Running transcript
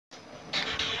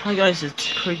Hi guys, it's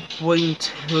Kreekboi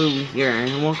 2 here,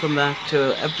 and welcome back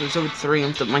to episode 3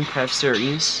 of the Minecraft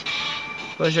series.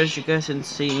 But as you guys can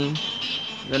see,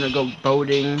 I'm gonna go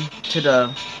boating to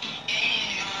the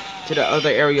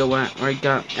other area where I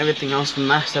got everything else from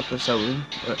last episode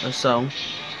or so.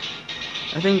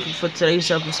 I think for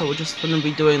today's episode we're just gonna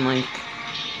be doing like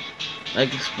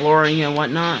exploring and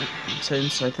whatnot,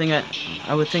 since I would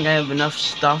think I have enough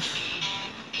stuff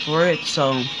for it,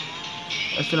 so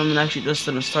that's what I'm actually just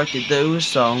gonna start to do.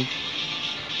 So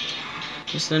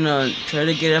just gonna try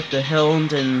to get up the hill and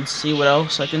then see what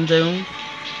else I can do,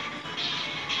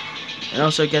 and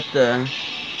also get the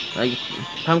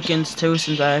pumpkins too,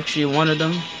 since I actually wanted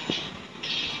them.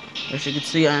 As you can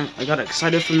see, I got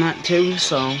excited from that too.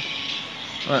 So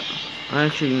but I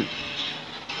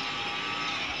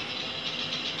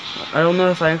don't know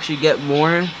if I actually get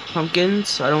more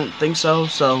pumpkins. I don't think so.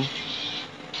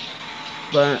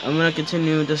 But I'm gonna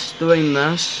continue just doing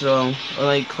this, so, or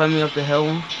like climbing up the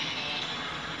hill,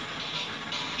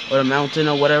 or the mountain,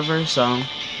 or whatever, so,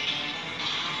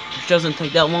 which doesn't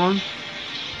take that long.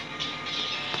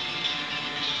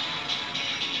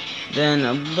 Then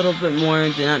a little bit more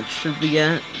than that should be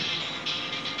it.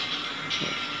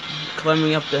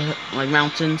 Climbing up the,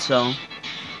 mountain, so,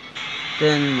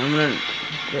 then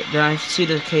then I see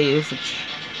the cave, which,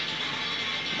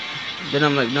 then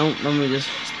I'm like, nope, let me just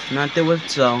not do it,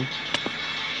 so, of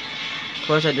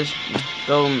course I just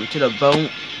go to the boat.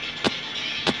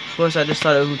 Of course I just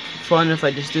thought it would be fun if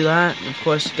I just do that, and of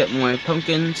course get more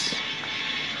pumpkins.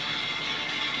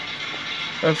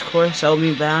 Of course I'll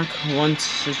be back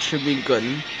once it should be good,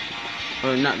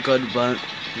 or not good, but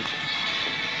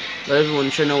everyone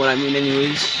should know what I mean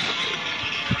anyways.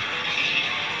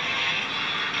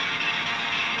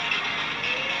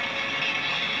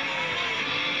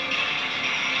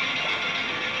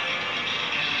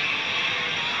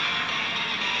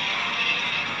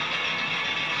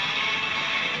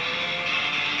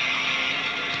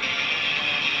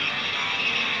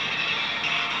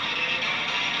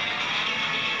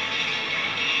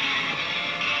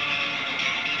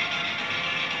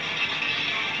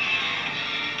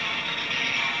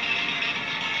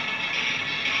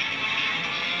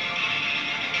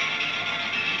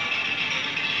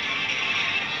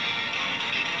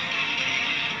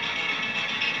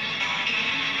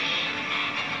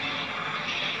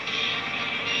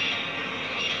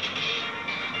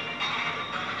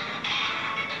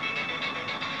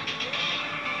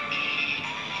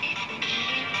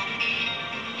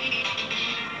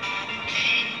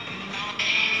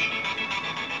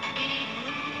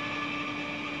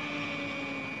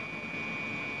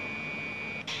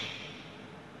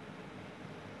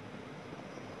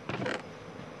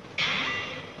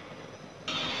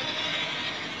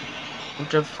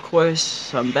 Which of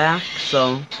course I'm back,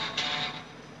 so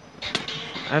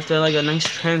after a nice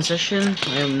transition,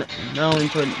 I am now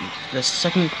into the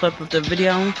second clip of the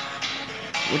video,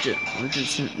 which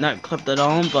is not clipped at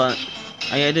all, but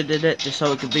I edited it just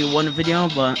so it could be one video.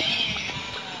 But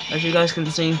as you guys can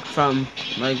see from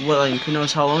who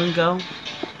knows how long ago,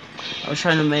 I was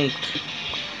trying to make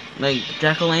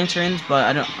jack-o'-lanterns, but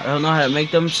I don't know how to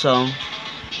make them, so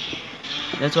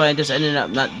that's why I just ended up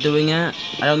not doing it.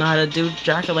 I don't know how to do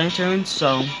jack-o'-lanterns,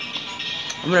 so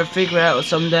I'm gonna figure it out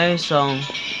someday. So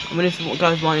I mean, if you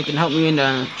guys want, you can help me in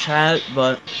the chat,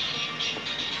 but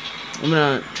I'm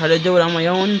gonna try to do it on my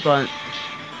own. But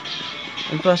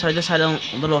and plus I just had a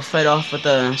little fight off with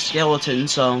the skeleton,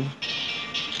 so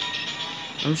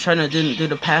I'm trying to do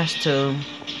the past to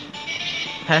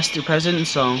present.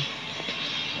 So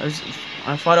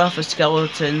I fought off a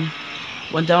skeleton,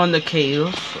 went down the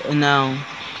cave, and now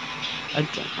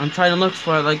I'm trying to look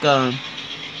for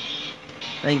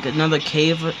another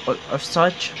cave of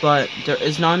such, but there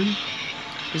is none.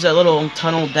 There's a little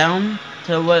tunnel down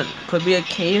to what could be a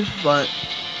cave, but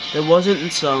there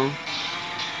wasn't, so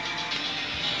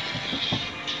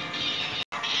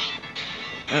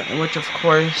which of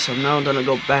course I'm now gonna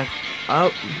go back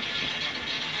up.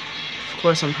 Of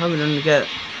course I'm probably gonna get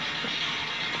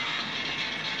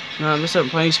I'm gonna start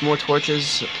playing some more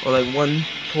torches, or one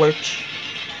torch,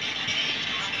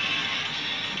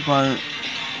 but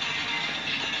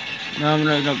now I'm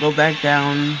gonna go back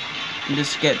down and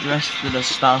just get the rest of the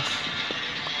stuff.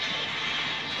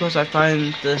 Of course I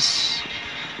find this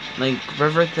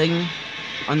river thing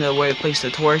under where I place the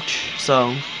torch,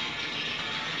 so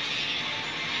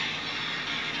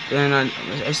then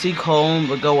I see coal,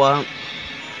 but go up,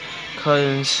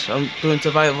 because I'm doing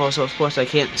survival, so of course I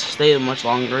can't stay much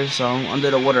longer, so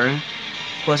under the water.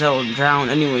 Of course I will drown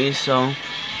anyway, so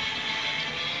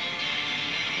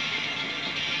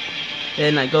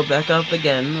then I go back up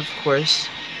again, of course,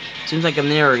 Seems like I'm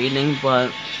narrating,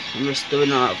 but I'm just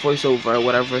doing a voiceover or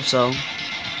whatever. So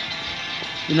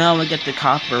you know, I get the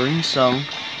copper. So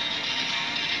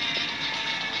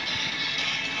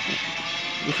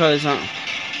because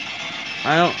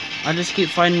I just keep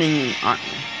finding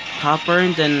copper,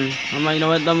 and then I'm like, you know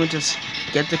what? Let me just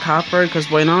get the copper, because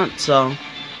why not? So of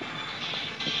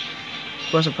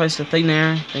course I placed the thing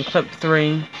there. Then clip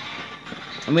 3.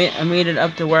 I made it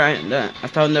up to where I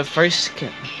found the first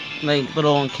like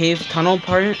little cave tunnel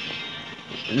part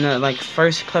in the like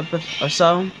first clip or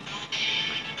so.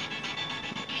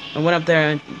 I went up there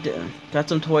and got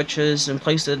some torches and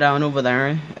placed it down over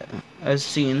there, as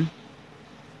seen.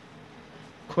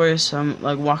 Of course, I'm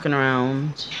like walking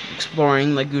around,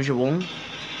 exploring like usual.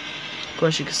 Of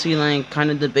course, you can see like kind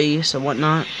of the base and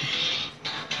whatnot.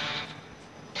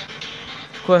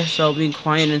 Of course, I'll be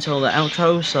quiet until the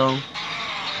outro. So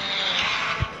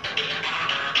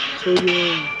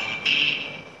yeah.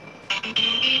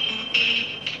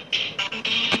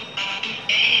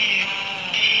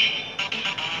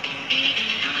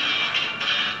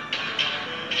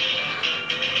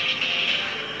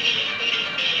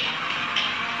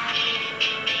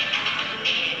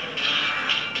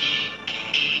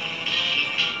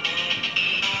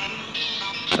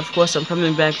 Of course, I'm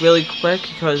coming back really quick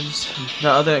because the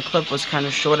other clip was kind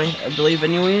of short, I believe,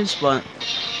 anyways. But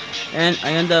and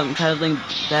I end up traveling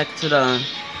back to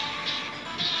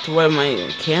where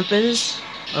my camp is,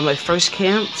 or my first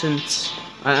camp, since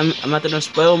I'm not gonna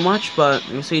spoil much, but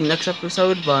you'll see next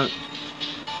episode. But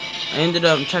I ended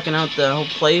up checking out the whole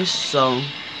place, so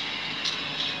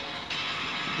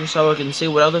just so I can see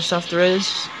what other stuff there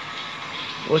is,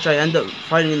 which I end up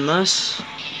finding this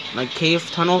like cave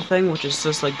tunnel thing, which is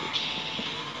just like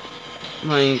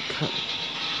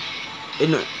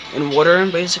in water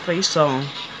basically. So of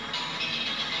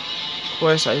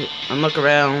course I look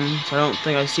around, so I don't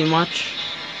think I see much,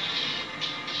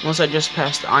 unless I just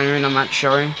passed iron. I'm not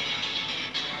sure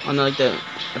on like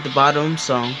at the bottom.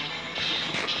 So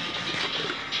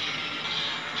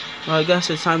well, I guess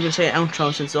it's time to say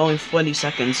outro since it's only 20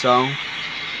 seconds. So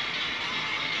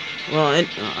well, I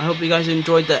hope you guys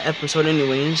enjoyed the episode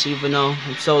anyways, even though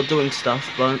I'm still doing stuff.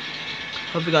 But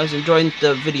hope you guys enjoyed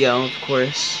the video, of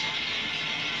course.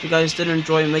 If you guys did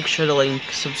enjoy, make sure to like,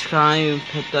 subscribe,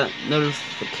 hit that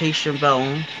notification bell.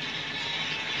 And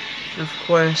of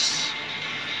course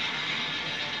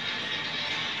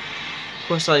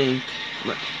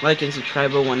like and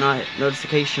subscribe and whatnot,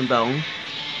 notification bell.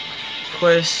 Of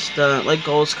course, the like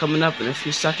goal is coming up in a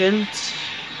few seconds.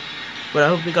 But I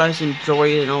hope you guys enjoy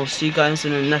it, and I'll see you guys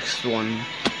in the next one.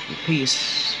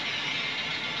 Peace.